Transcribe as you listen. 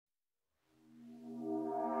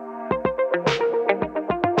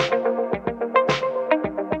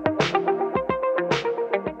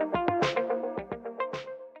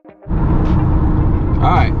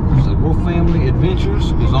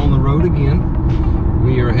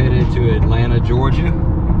we are headed to Atlanta, Georgia,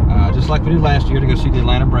 just like we did last year, to go see the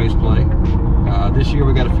Atlanta Braves play. This year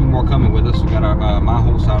we got a few more coming with us. We got my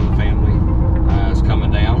whole side of the family is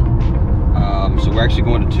coming down. So we're actually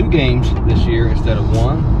going to 2 games this year instead of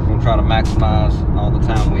 1. We're going to try to maximize all the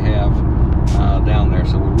time we have down there.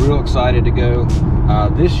 So we're real excited to go.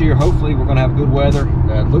 This year, hopefully, we're going to have good weather.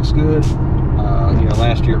 It looks good. You know,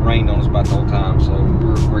 last year it rained on us about the whole time, so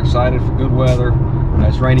we're excited for good weather.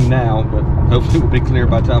 It's raining now, but hopefully it will be clear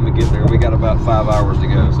by the time we get there. We got about 5 hours to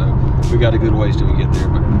go, so we got a good ways till we get there.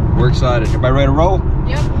 But we're excited. Everybody ready to roll?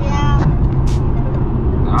 Yep. Yeah.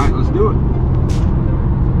 All right, let's do it.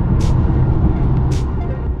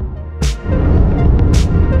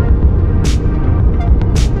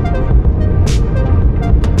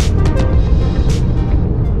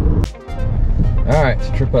 All right, it's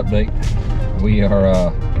a trip update. We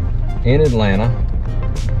are in Atlanta,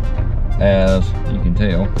 as you can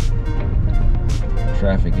tell.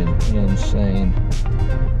 Traffic is insane.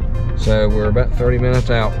 So we're about 30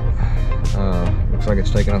 minutes out. Looks like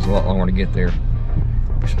it's taking us a lot longer to get there.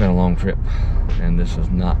 It's been a long trip, and this is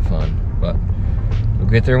not fun, but we'll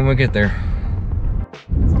get there when we get there.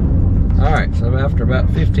 All right, so after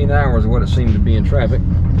about 15 hours of what it seemed to be in traffic,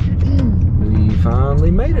 we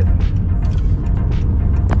finally made it.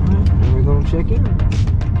 Now we're gonna check in.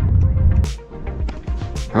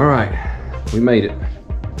 All right, we made it.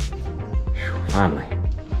 Whew, finally.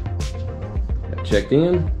 Got checked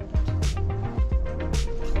in.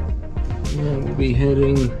 And we'll be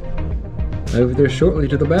heading over there shortly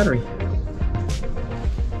to the Battery.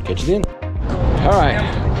 Catch you then. All right,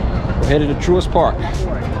 we're headed to Truist Park.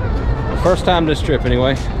 First time this trip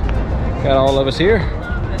anyway. Got all of us here.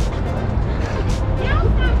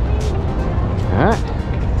 All right.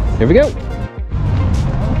 Here we go.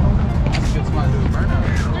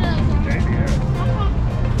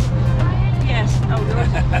 Yes.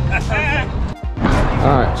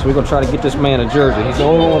 All right, so we're gonna try to get this man a jersey. He's the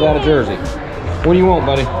only one without a jersey. What do you want,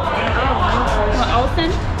 buddy?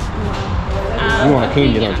 Olsen? You want a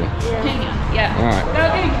Kenya, don't you? Kenya, yeah. All right.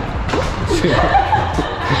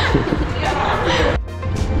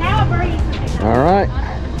 All right.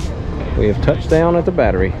 We have touched down at the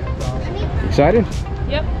Battery. Excited?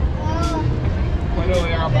 Yep.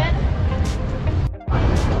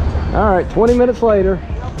 All right, 20 minutes later,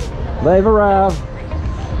 they've arrived.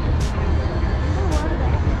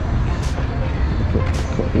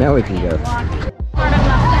 Now we can go.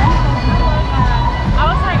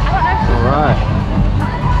 All right.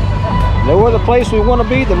 No other place we want to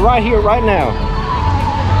be than right here, right now.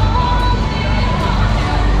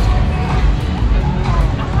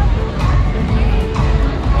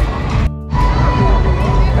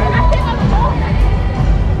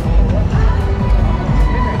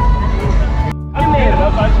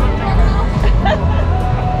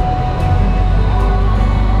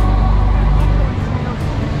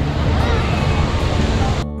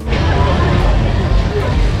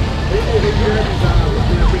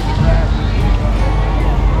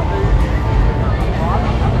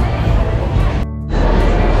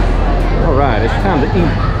 It's time to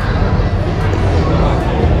eat.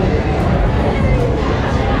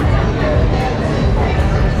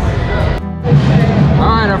 All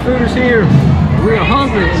right, our food is here. We are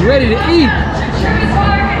hungry and ready to eat.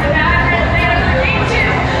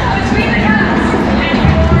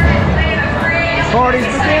 Parties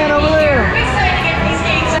begin over there.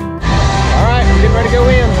 All right, we're getting ready to go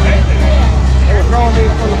in. They were throwing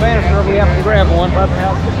these from the banister. We have to grab one.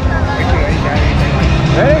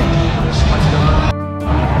 Ready?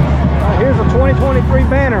 Here's a 2023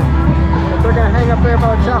 banner that they're going to hang up there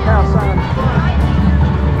by the Chop House sign.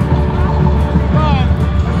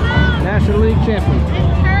 National League champion.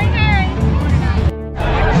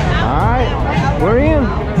 Alright, we're in.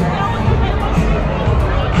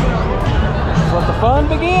 Let's let the fun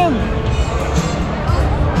begin.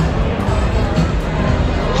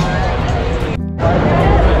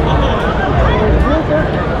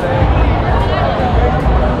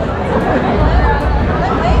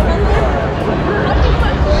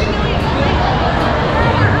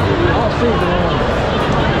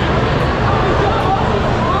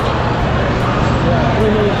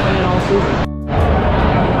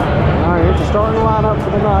 Alright, here's the starting lineup for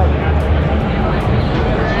the night.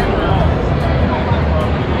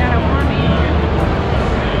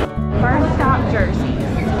 First stop jerseys.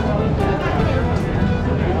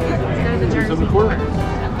 There's the jersey.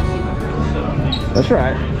 That's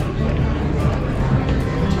right.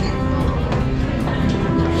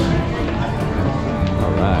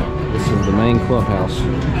 Alright, this is the main clubhouse.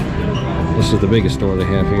 This is the biggest store they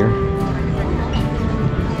have here.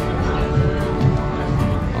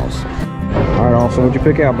 Austin, what'd you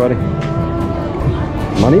pick out, buddy?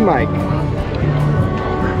 Money Mike.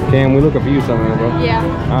 Cam, we looking for you somewhere, bro. Yeah.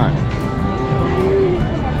 All right.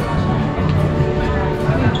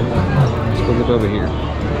 Let's go look over here.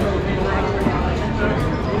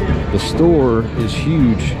 The store is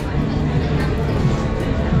huge.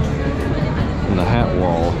 And the hat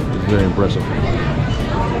wall is very impressive.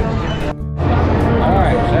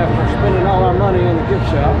 Alright, so after spending all our money in the gift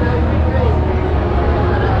shop,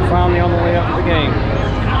 finally on the way up to the game.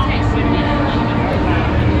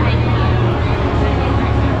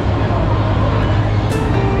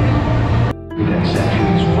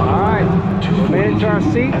 Alright, we made it to our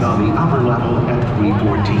seats. And on the upper level at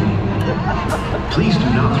 314. Please do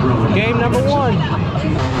not throw any Game number 1.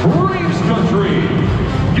 Braves country,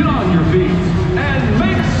 get on your feet and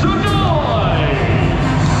make some noise!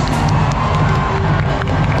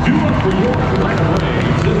 Do up for your Atlanta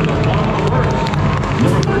Braves in the bottom of the first.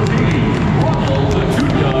 Number 13, Ronald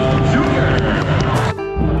Acuna Jr.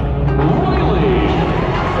 Riley.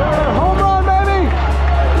 Home run, baby!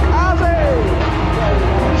 Ozzie!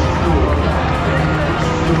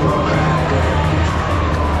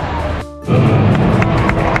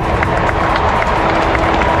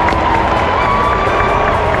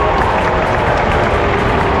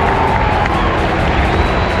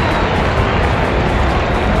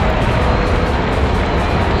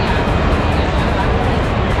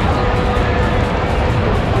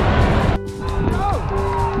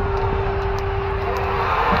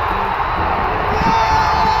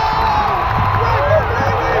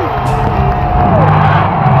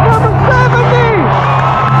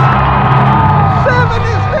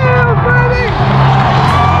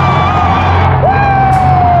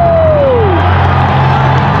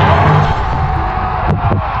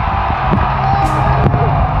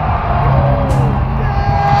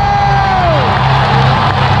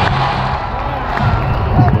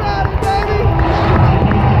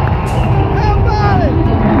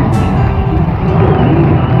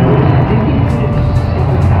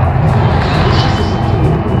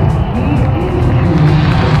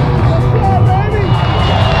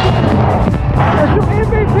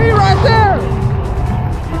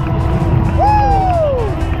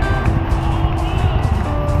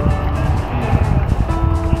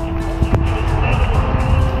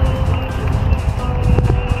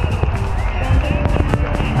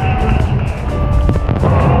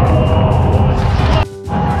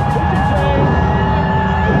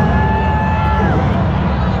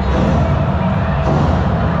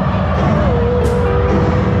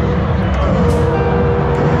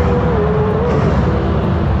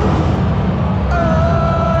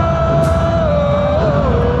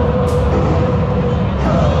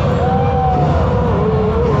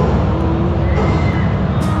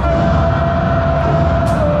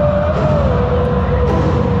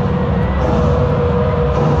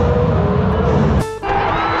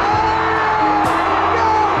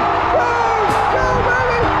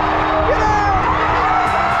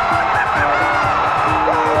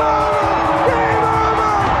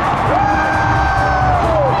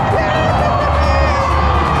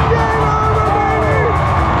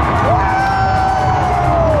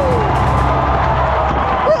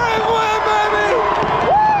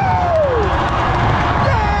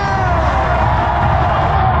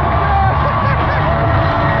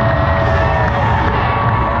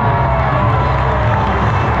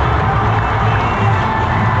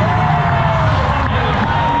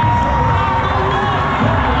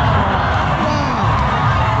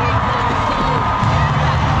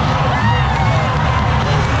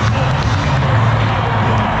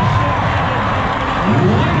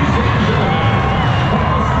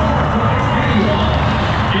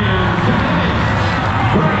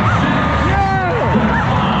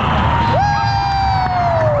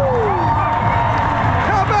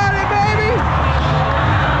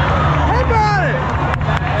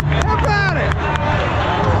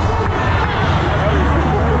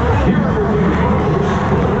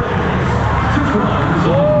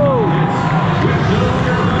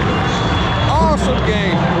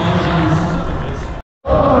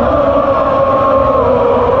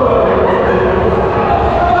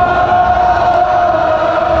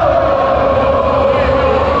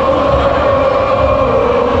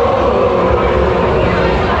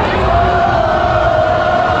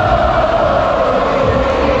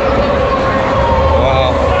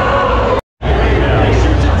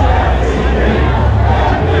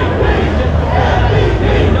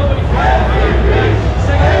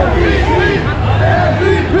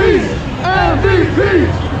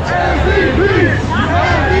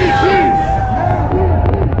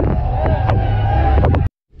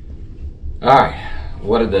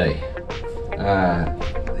 What a day.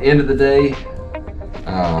 End of the day,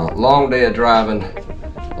 long day of driving,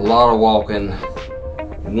 a lot of walking,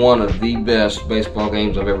 one of the best baseball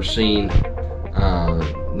games I've ever seen,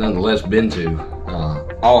 nonetheless been to.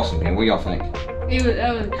 Awesome, and what y'all think?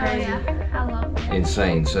 That was crazy. Oh, yeah. I love it.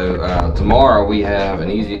 Insane. So tomorrow we have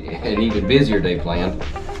an even busier day planned.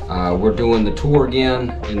 We're doing the tour again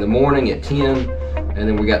in the morning at 10, and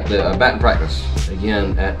then we got the batting practice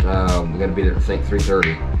again at we got to be there, I think,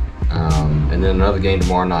 3:30, and then another game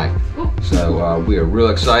tomorrow night. So we are real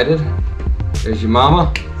excited. There's your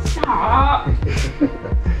mama. Stop.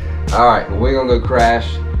 All right, well, we're gonna go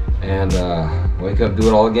crash and wake up, do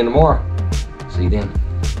it all again tomorrow. See you then.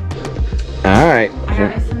 All right. I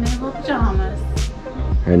got me some new little pajamas.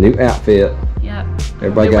 Her new outfit. Yep.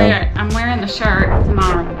 Everybody got. I'm wearing the shirt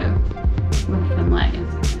tomorrow with some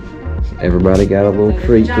leggings. Everybody got a little So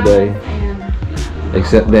treat pajamas today, and,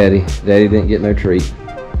 except Daddy. Daddy didn't get no treat,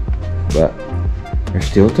 but there's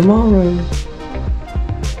still tomorrow.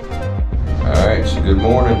 All right, so good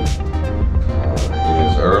morning.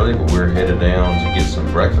 It is early, but we're headed down to get some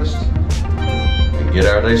breakfast and get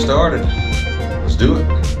our day started. Let's do it.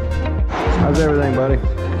 How's everything, buddy?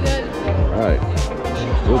 Good. All right,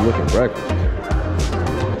 good looking breakfast.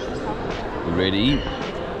 You ready to eat?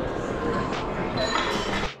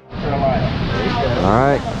 All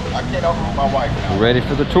right. I can't open with my wife now. You ready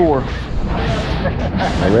for the tour?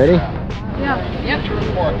 You ready? Yeah. Yep.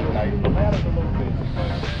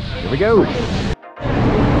 Here we go.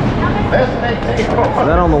 Less than 18.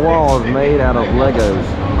 That on the wall is made out of Legos.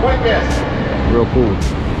 Quick guess. Real cool.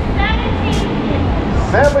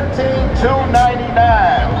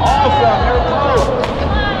 17,299. Awesome. You're through.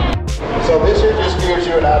 So this here just gives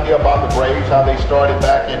you an idea about the Braves, how they started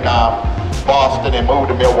back in Boston and moved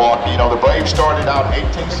to Milwaukee. You know, the Braves started out in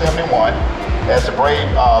 1871 as the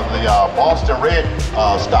Boston Red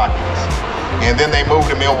Stockings. And then they moved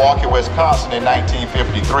to Milwaukee, Wisconsin in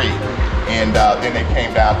 1953. And then they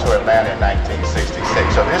came down to Atlanta in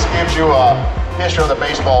 1966. So this gives you a history of the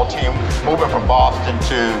baseball team moving from Boston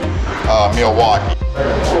to Milwaukee.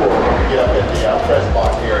 Get up at the press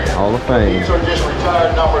box area. Hall of Fame. These are just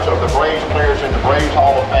retired numbers of the Braves players in the Braves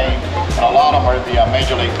Hall of Fame, and a lot of them are the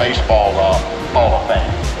Major League Baseball Hall of Fame.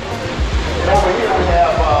 And over here we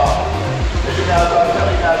have, as you guys, I was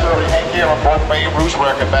telling you guys earlier, Hank Aaron broke Babe Ruth's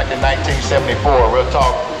record back in 1974. We'll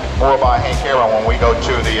talk more about Hank Aaron when we go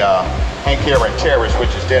to the Hank Aaron Terrace,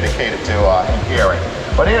 which is dedicated to Hank Aaron.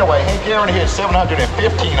 But anyway, Hank Aaron hit 715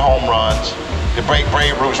 home runs to break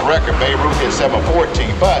Babe Ruth's record. Babe Ruth hit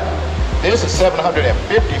 714, but this is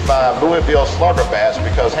 755 Louisville Slugger bats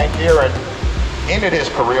because Hank Aaron ended his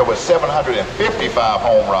career with 755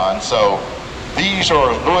 home runs. So these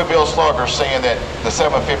are Louisville Sluggers saying that the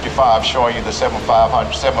 755 showing you the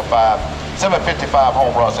 755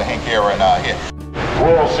 home runs that Hank Aaron hit.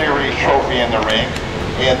 World Series trophy in the ring,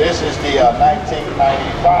 and this is the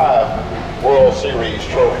 1995 World Series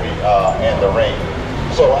trophy in the ring.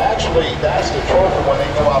 So actually, that's the trophy. When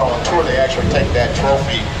they go out on tour, they actually take that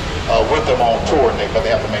trophy with them on tour, but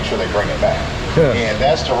they have to make sure they bring it back. Yeah. And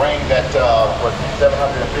that's the ring that with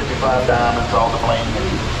 755 diamonds, all the bling,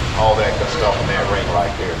 and all that good stuff in that ring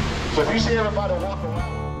right there. So if you see everybody walk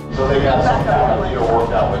around, so they got some kind of deal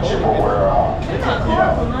worked out with Chipper where,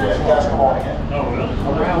 yeah, guys, come on again.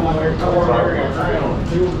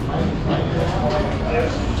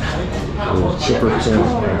 Chipper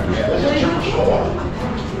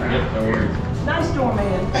Nice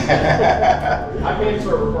doorman.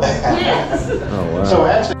 Oh, wow. So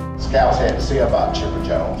actually, scouts had to say about Chipper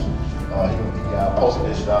Jones. He posted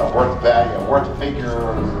his worth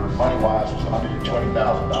figure money-wise was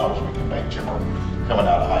 $120,000 we can make Chipper coming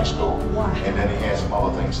out of high school. Wow. And then he had some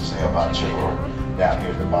other things to say about Chipper down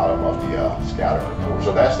here at the bottom of the scouting report.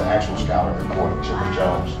 So that's the actual scouting report of Chipper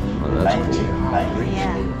Jones,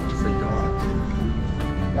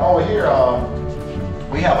 1990. Over here,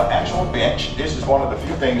 we have an actual bench. This is one of the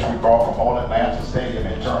few things we brought from All Atlanta Stadium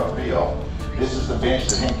in Turner Field. This is the bench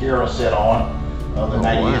that Hank Aaron sat on, the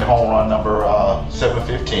 98 home run number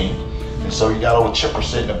 715. And so you got old Chipper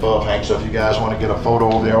sitting above Hank. So if you guys want to get a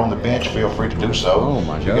photo over there on the bench, feel free to do so. Oh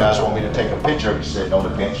my God. If you guys want me to take a picture of you sitting on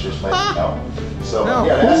the bench, just let me know. So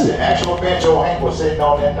yeah, that's the actual bench old Hank was sitting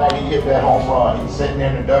on that night he hit that home run. He's sitting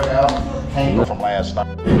there in the dugout, Hank from last night.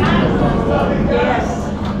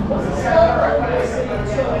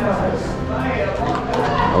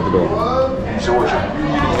 Out the door. Georgia,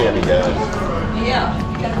 yeah, he does. Yeah.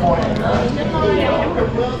 Come on in, guys.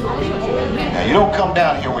 Now, you don't come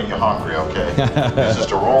down here when you're hungry, okay? This is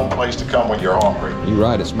the wrong place to come when you're hungry. You're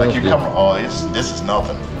right, it smells Like you good. come, oh, this is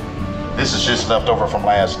nothing. This is just left over from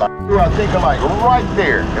last night. I think are like right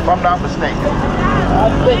there, if I'm not mistaken. I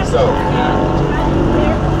think so.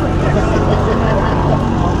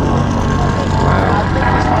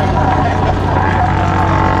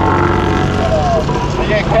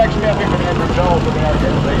 Yeah, catch me up here with Edward Jones with the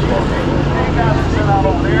Arkansas baseball team. You guys can sit out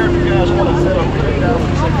over there if you guys want to sit up here.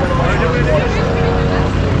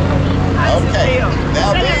 Okay,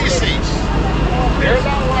 now these seats. They're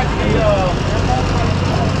not like the,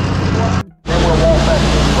 then we'll walk back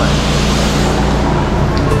this way.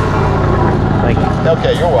 Thank you.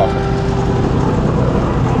 Okay, you're welcome.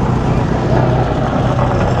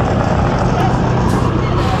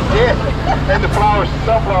 Yeah, and the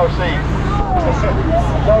sunflower seeds.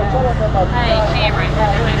 Hey, Cameron, can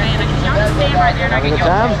y'all just stand right there and I Having get a your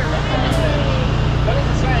time? That ain't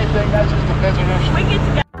the same thing, that's just the visitors. We get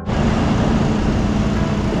to go.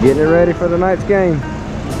 Getting it ready for tonight's game.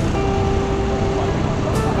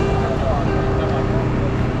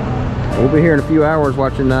 We'll be here in a few hours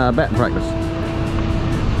watching batting practice.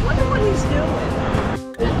 Wonder what he's doing.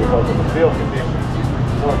 It's because of the field conditions.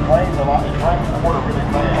 So it rains a lot, it rains water really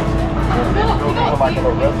fast. It goes over like a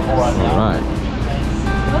little reservoir right now. Right.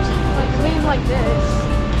 Like this.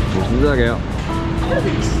 Here's the dugout.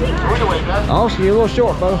 Anyway, guys. Austin, you're a little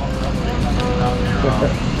short, Bo.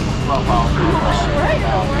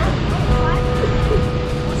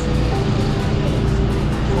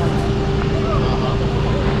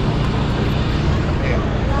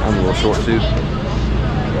 I'm a little short too.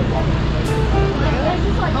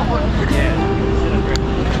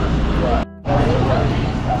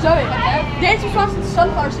 Zoe, Dan's responsible to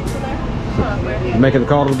sunflower seeds in there. Making the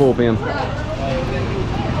call to the bullpen.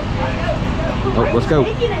 Oh, let's go.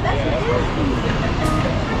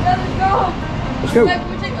 Let's go.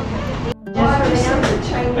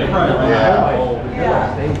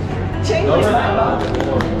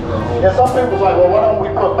 Yeah, some people's like, well, why don't we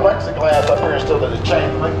put plexiglass up here instead of the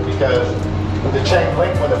chain link? Because the chain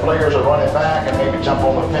link, when the players are running back and maybe jump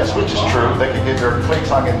on the fence, which is true, they can get their cleats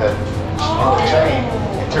hung in the chain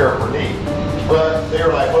and tear up their knee. But they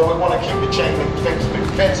were like, well, we want to keep the chain link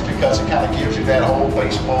fence because it kind of gives you that whole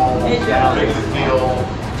baseball down into the field,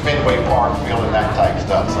 Fenway Park field, and that type of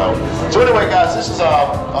stuff. So anyway, guys, this is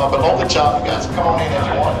below the chop. You guys can come on in if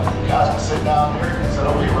you want. You guys can sit down here and sit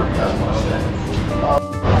over here where you guys want to sit.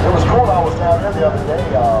 It was cool. I was down there the other day,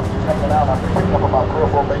 coming out. I picked up about 3 or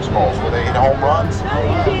 4 baseballs where they hit home runs.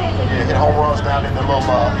 Yeah, hit home runs down in the little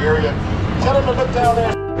area. Tell them to look down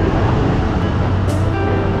there.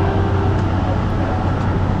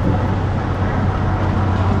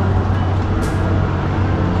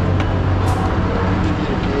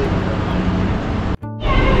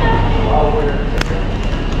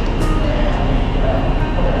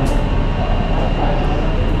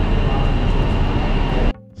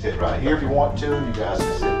 Sit right here if you want to. You guys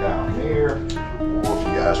can sit down here, or if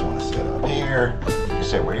you guys want to sit up here, you can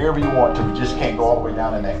sit wherever you want to. You just can't go all the way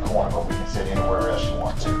down in that corner, but we can sit anywhere else you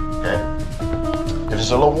want to. Okay. If it's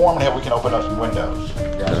a little warm in here, we can open up some windows.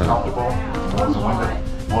 You guys comfortable?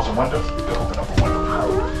 Want some windows? We can open up a window.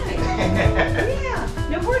 Yeah.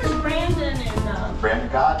 Now where does Brandon and Brandon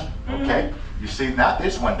Gott. Okay. You see, not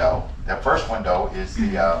this window. That first window is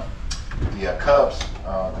the Cubs,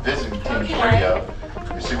 the visiting team's radio.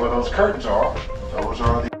 You see where those curtains are? Those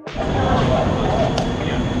are the.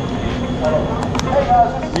 Hey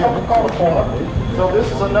guys, this is what we call a corner. So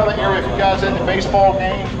this is another area if you guys at the baseball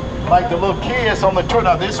game, like the little kids on the turf.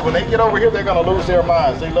 Now this, when they get over here, they're gonna lose their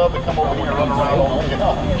minds. They love to come over here and run around on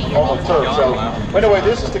the turf. So anyway,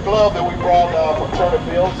 this is the glove that we brought from Turner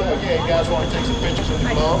Field. So yeah, you guys want to take some pictures of the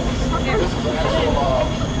glove? This is an actual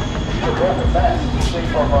record bat. You see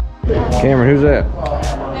from. Cameron, who's that?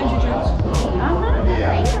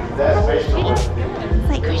 Yeah, that's basically what it is. It's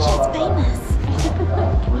like Christian's famous.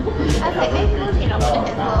 I was like, maybe we'll get on one of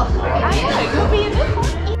his little. I know, you'll be a good one.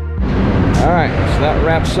 Alright, so that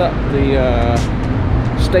wraps up the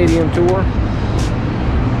stadium tour.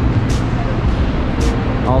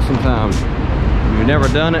 Awesome time. If you've never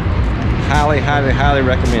done it, highly, highly, highly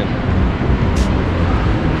recommend.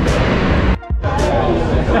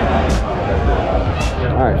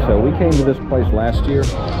 Alright, so we came to this place last year.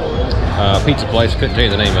 Pizza place, couldn't tell you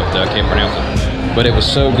the name of it, I can't pronounce it. But it was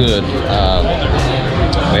so good, we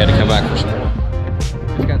had to come back for some more.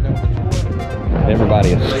 Everybody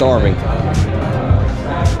is starving.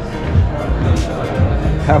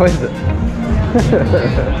 How is it?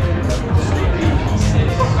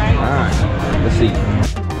 Alright, let's eat.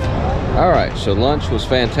 Alright, so lunch was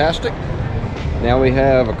fantastic. Now we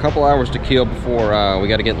have a couple hours to kill before we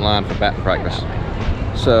got to get in line for batting practice.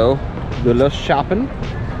 So, do a little shopping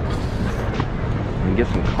and get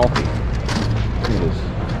some coffee. Look at this.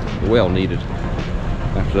 well needed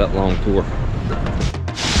after that long tour.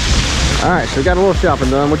 All right, so we got a little shopping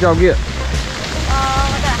done. What'd y'all get? I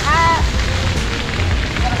got a hat,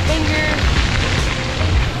 got a finger.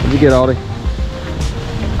 What'd you get, Aldi?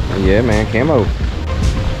 Yeah, man, camo.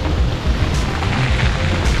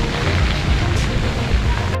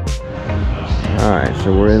 All right,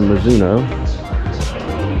 so we're in Mizuno.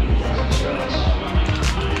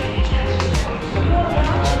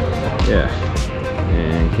 Yeah,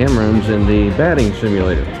 and Cameron's in the batting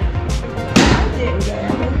simulator.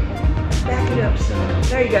 Back it up some.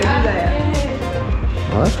 There you go, do that.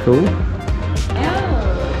 Oh, that's cool.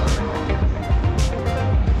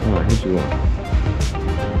 All right, here's you one.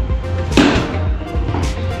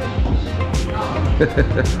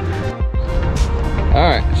 All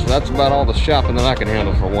right, so that's about all the shopping that I can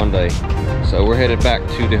handle for one day. So we're headed back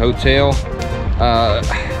to the hotel.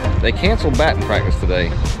 They canceled batting practice today,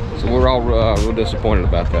 so we're all real disappointed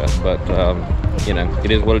about that. But you know,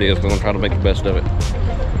 it is what it is. We're gonna try to make the best of it.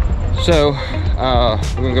 So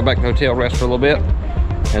we're gonna go back to the hotel, rest for a little bit,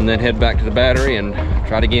 and then head back to the battery and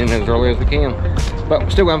try to get in as early as we can. But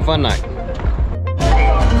we're still having a fun night.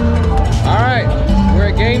 All right, we're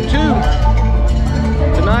at game 2.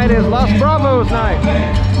 Tonight is Los Bravos night.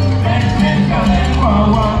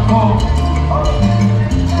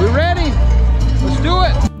 We ready? Let's do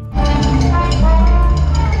it.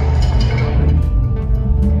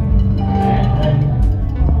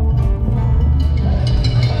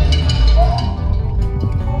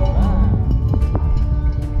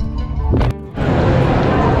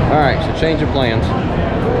 All right, so change of plans.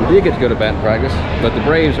 We did get to go to batting practice, but the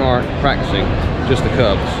Braves aren't practicing, just the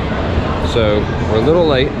Cubs. So we're a little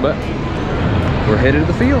late, but we're headed to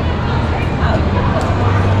the field.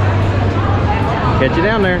 Catch you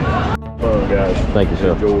down there. Fun, guys. Thank you,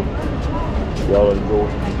 sir. Enjoy. Y'all enjoy.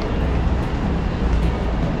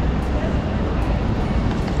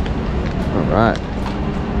 All right.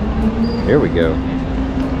 Here we go.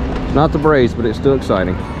 It's not the Braves, but it's still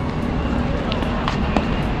exciting.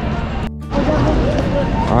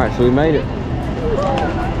 All right, so we made it.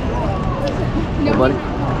 Hey, buddy.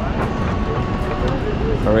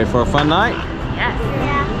 Are we ready for a fun night? Yes.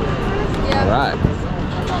 Yeah. All right.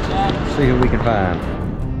 Let's see who we can find.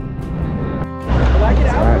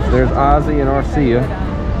 All right, so there's Ozzy and Arcia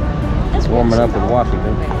warming up in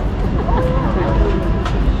Washington.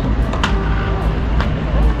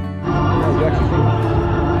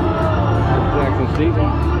 Jackson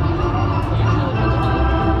Stevens.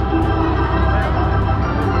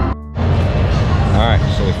 All right,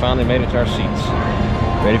 so we finally made it to our seats.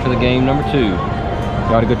 Ready for the game number 2.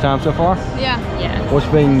 You had a good time so far? Yeah. Yeah. What's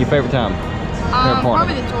been your favorite time? Favorite part of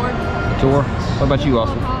Probably it? the tour. The tour? What about you,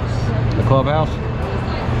 Austin? The clubhouse?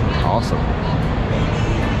 Awesome.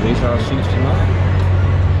 These are our seats tonight.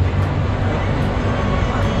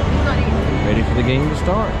 Ready for the game to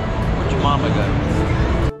start. What's your mama got?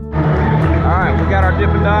 All right, we got our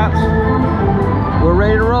Dippin' Dots. We're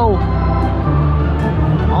ready to roll.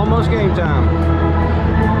 Almost game time.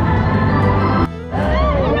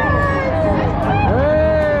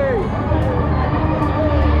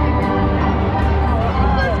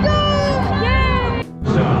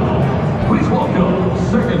 Please welcome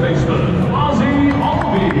second baseman Ozzy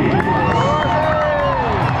Albies.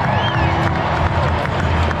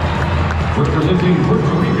 Representing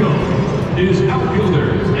Puerto Rico is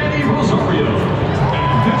outfielders Eddie Rosario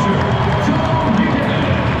and pitcher John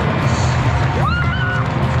Jimenez.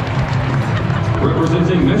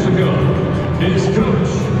 Representing Mexico is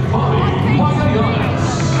coach Bobby Magallanes.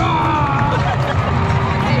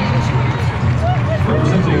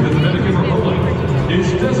 Representing the Dominican Republic is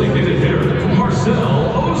designated hitter Marcel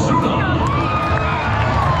Osuna.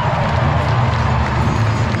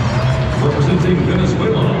 Representing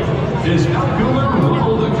Venezuela is outfielder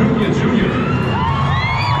Ronald Acuna Jr.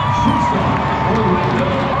 Shortstop Orlando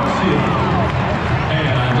Arcia.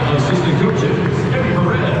 And assistant coaches Eddie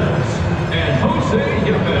Perez and Jose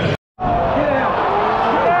Yepes.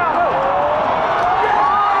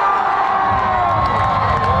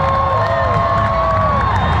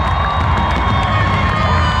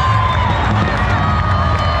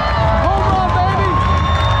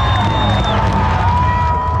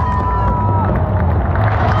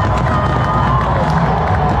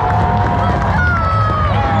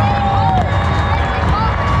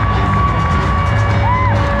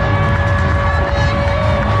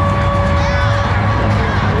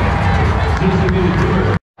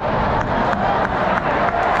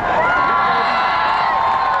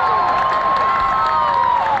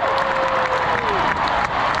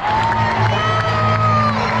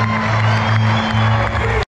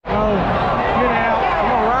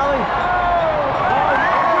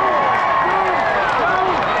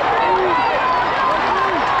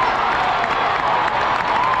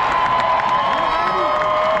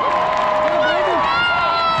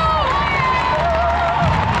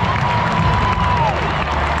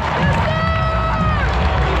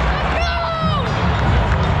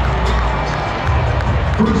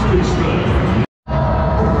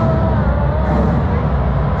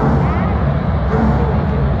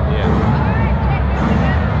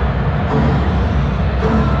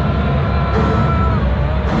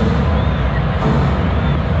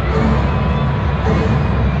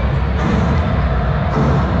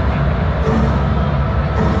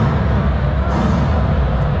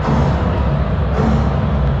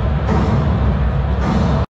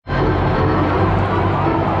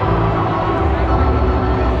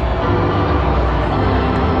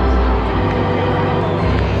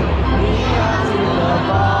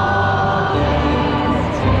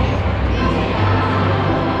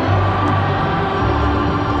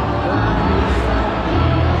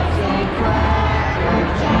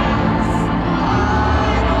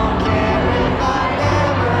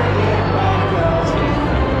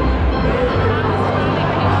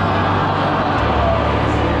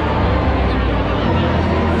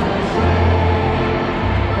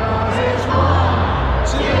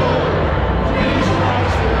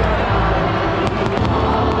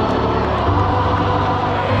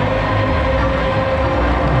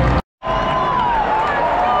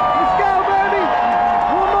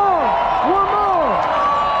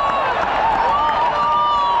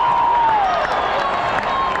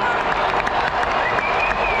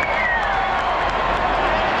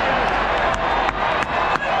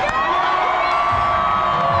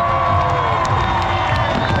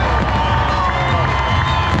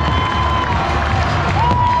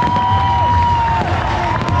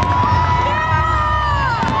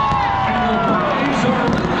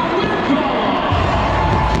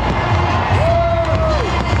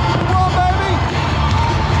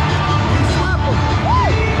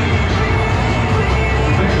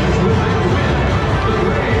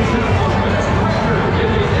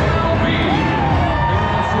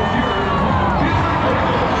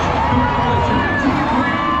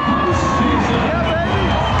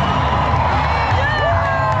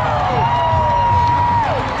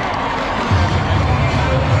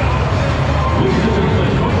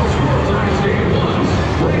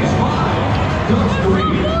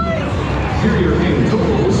 interior game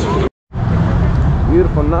totals.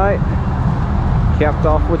 Beautiful night, capped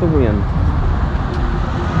off with a win.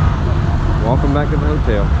 Welcome back to the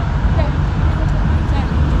hotel.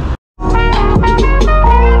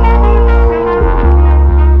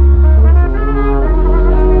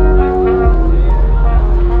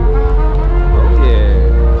 Oh yeah.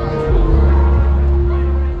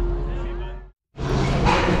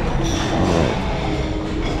 Alright.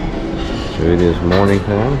 So it is morning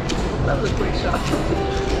time.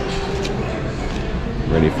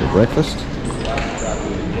 Ready for breakfast.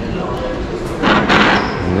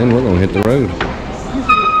 And then we're gonna hit the road.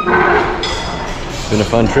 Been a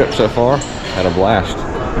fun trip so far. Had a blast.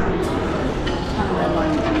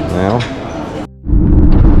 Now,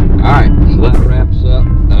 alright, so that wraps up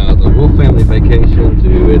the Wolf family vacation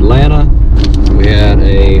to Atlanta. We had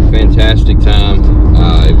a fantastic time.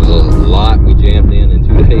 It was a lot we jammed in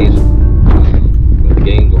 2 days. But the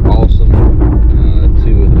games were awesome.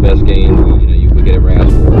 2 of the best games. You could get at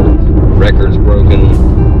Rascal. Records broken.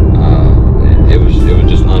 It was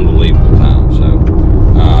just an unbelievable time. So,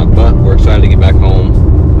 but we're excited to get back home.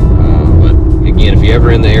 But again, if you're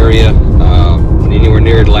ever in the area, anywhere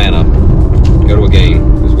near Atlanta, go to a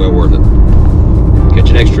game. It's well worth it. Catch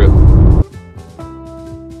you next trip.